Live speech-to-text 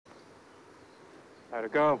How'd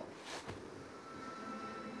it go?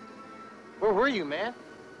 Where were you, man?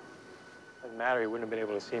 Doesn't matter, he wouldn't have been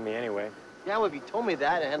able to see me anyway. Yeah, well, if you told me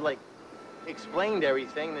that and had, like, explained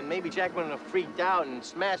everything, then maybe Jack wouldn't have freaked out and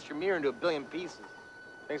smashed your mirror into a billion pieces.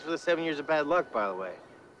 Thanks for the 7 years of bad luck, by the way.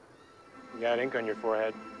 You got ink on your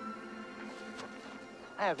forehead.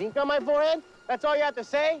 I have ink on my forehead? That's all you have to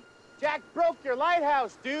say? Jack broke your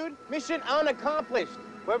lighthouse, dude. Mission unaccomplished.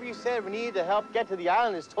 Whoever you said we needed to help get to the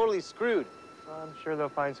island is totally screwed. Well, I'm sure they'll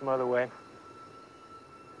find some other way.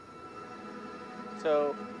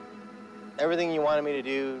 So, everything you wanted me to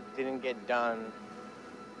do didn't get done,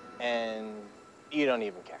 and you don't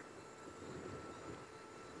even care.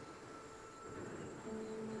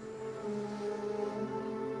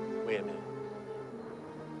 Wait a minute.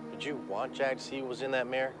 Did you want Jack to see what was in that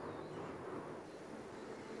mirror?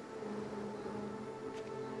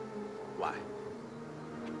 Why?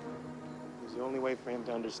 It was the only way for him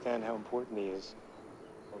to understand how important he is.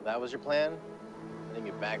 Well, that was your plan? I think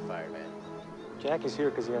it backfired, man. Jack is here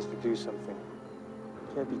because he has to do something.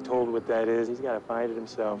 He can't be told what that is. He's got to find it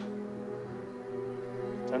himself.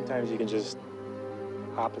 Sometimes you can just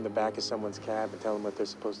hop in the back of someone's cab and tell them what they're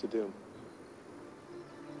supposed to do.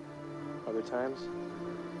 Other times,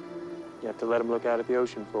 you have to let them look out at the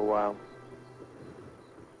ocean for a while.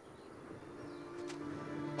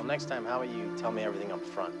 Well, next time, how about you tell me everything up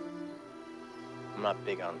front? I'm not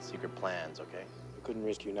big on secret plans, okay? I couldn't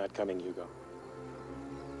risk you not coming, Hugo.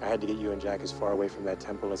 I had to get you and Jack as far away from that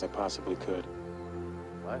temple as I possibly could.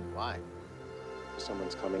 What? Why?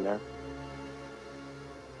 Someone's coming there.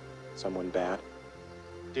 Someone bad.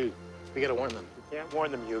 Dude, we gotta warn them. You can't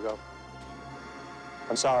warn them, Hugo.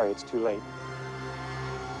 I'm sorry, it's too late.